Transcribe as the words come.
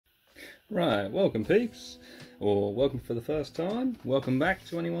Right, welcome peeps, or welcome for the first time, welcome back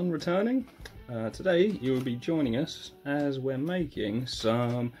to anyone returning. Today you will be joining us as we're making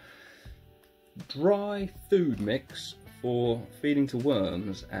some dry food mix for feeding to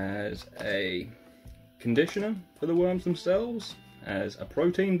worms as a conditioner for the worms themselves, as a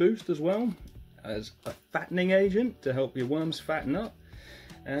protein boost as well, as a fattening agent to help your worms fatten up,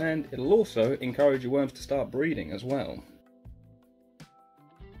 and it'll also encourage your worms to start breeding as well.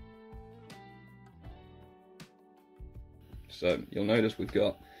 So you'll notice we've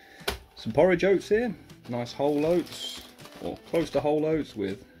got some porridge oats here, nice whole oats, or close to whole oats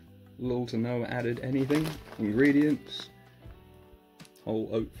with little to no added anything, ingredients, whole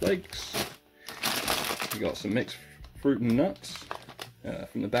oat flakes. We've got some mixed fruit and nuts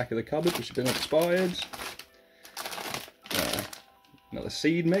from the back of the cupboard which have been expired. Another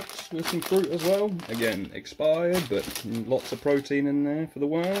seed mix with some fruit as well, again expired but lots of protein in there for the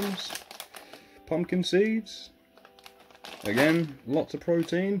worms. Pumpkin seeds. Again, lots of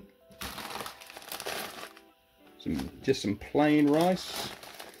protein. Just some plain rice.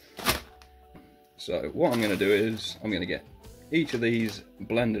 So what I'm going to do is I'm going to get each of these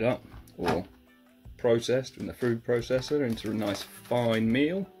blended up or processed in the food processor into a nice fine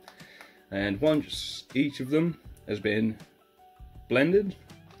meal. And once each of them has been blended,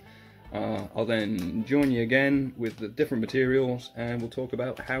 I'll then join you again with the different materials and we'll talk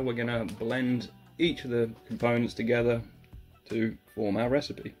about how we're going to blend each of the components together to form our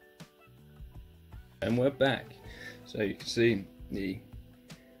recipe. And we're back. So you can see the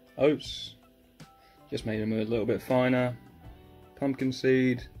oats, just made them a little bit finer, pumpkin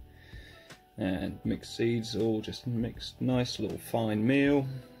seed and mixed seeds, all just mixed nice little fine meal.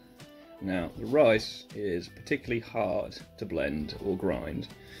 Now the rice is particularly hard to blend or grind,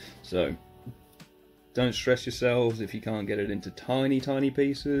 so don't stress yourselves if you can't get it into tiny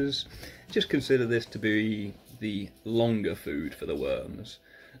pieces. Just consider this to be the longer food for the worms.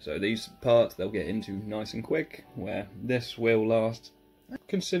 So these parts they'll get into nice and quick, where this will last a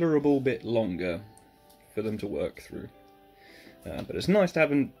considerable bit longer for them to work through. But it's nice to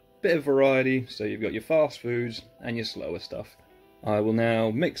have a bit of variety, so you've got your fast foods and your slower stuff. I will now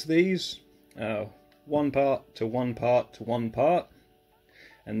mix these one part to one part to one part,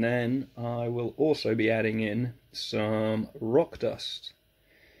 and then I will also be adding in some rock dust,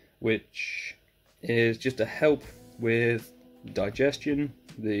 which is just to help with digestion.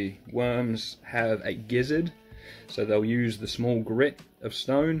 The worms have a gizzard, so they'll use the small grit of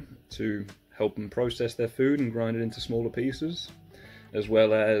stone to help them process their food and grind it into smaller pieces, as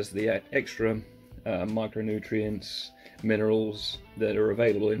well as the extra micronutrients, minerals that are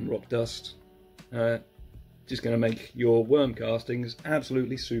available in rock dust. Just going to make your worm castings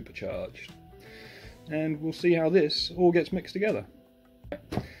absolutely supercharged. And we'll see how this all gets mixed together.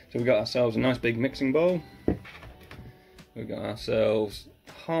 So we've got ourselves a nice big mixing bowl. We've got ourselves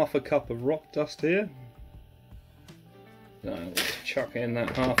half a cup of rock dust here. So we'll chuck in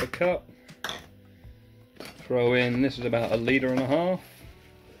that half a cup. Throw in, this is about 1.5 litres.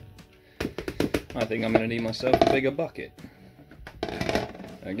 I think I'm going to need myself a bigger bucket.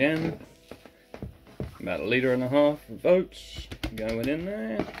 Again, about 1.5 litres of oats going in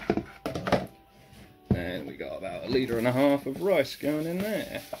there. And we got about 1.5 litres of rice going in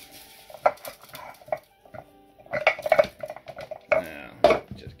there. Now,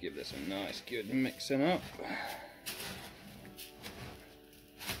 just give this a nice good mixing up.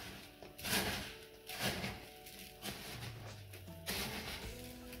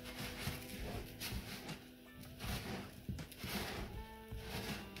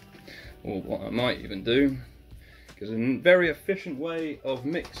 Or what I might even do, because a very efficient way of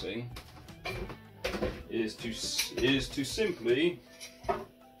mixing is to simply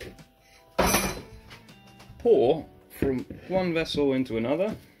pour from one vessel into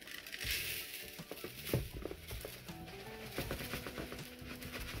another.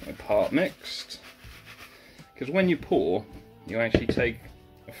 A part mixed, because when you pour, you actually take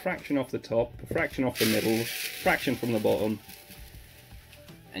a fraction off the top, a fraction off the middle, a fraction from the bottom,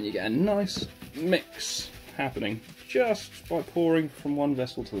 and you get a nice mix happening just by pouring from one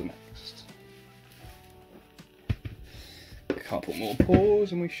vessel to the next. A couple more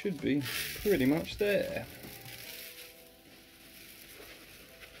pours and we should be pretty much there.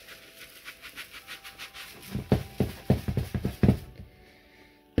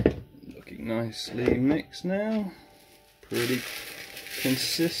 Looking nicely mixed now. Pretty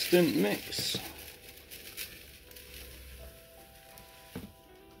consistent mix.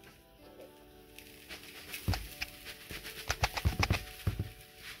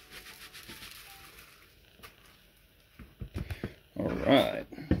 Alright,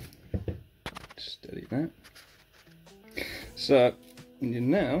 that. So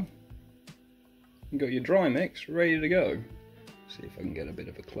now you've got your dry mix ready to go. See if I can get a bit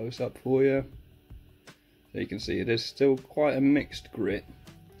of a close-up for you. So you can see it is still quite a mixed grit.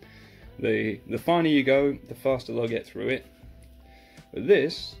 The finer you go, the faster they'll get through it. But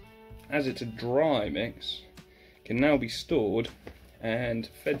this, as it's a dry mix, can now be stored and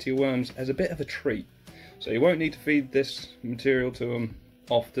fed to your worms as a bit of a treat. So you won't need to feed this material to them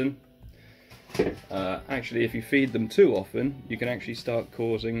often. Actually, if you feed them too often, you can actually start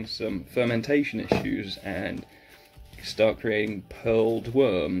causing some fermentation issues and start creating pearled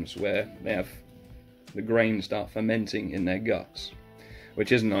worms where they have the grains start fermenting in their guts,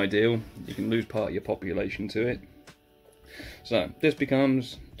 which isn't ideal. You can lose part of your population to it. So this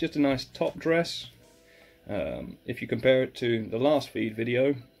becomes just a nice top dress. If you compare it to the last feed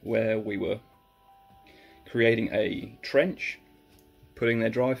video where we were creating a trench, putting their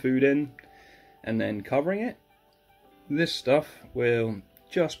dry food in and then covering it, this stuff will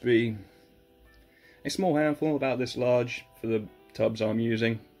just be a small handful about this large for the tubs I'm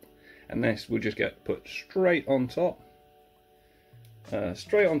using, and this will just get put straight on top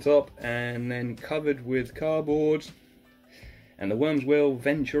and then covered with cardboard, and the worms will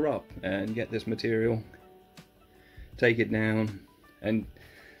venture up and get this material, take it down, and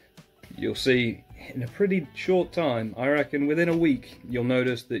you'll see in a pretty short time, I reckon within a week, you'll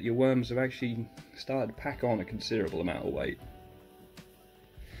notice that your worms have actually started to pack on a considerable amount of weight.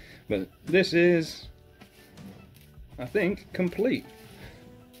 But this is, I think, complete.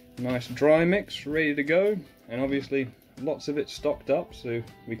 Nice dry mix ready to go, and obviously lots of it stocked up so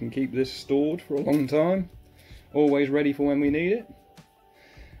we can keep this stored for a long time, always ready for when we need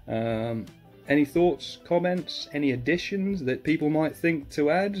it. Any thoughts, comments, any additions that people might think to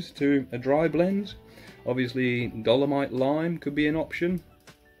add to a dry blend? Obviously dolomite lime could be an option,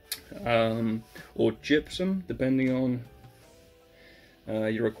 or gypsum, depending on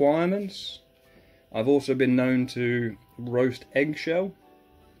your requirements. I've also been known to roast eggshell,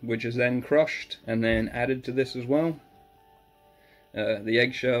 which is then crushed and then added to this as well. The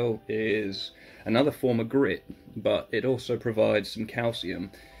eggshell is another form of grit, but it also provides some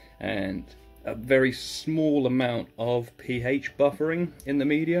calcium and a very small amount of pH buffering in the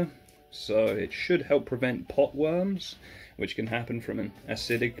media, so it should help prevent pot worms, which can happen from an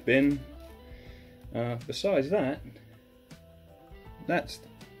acidic bin. Besides that, that's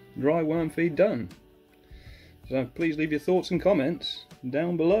dry worm feed done. So please leave your thoughts and comments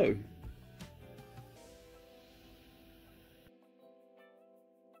down below.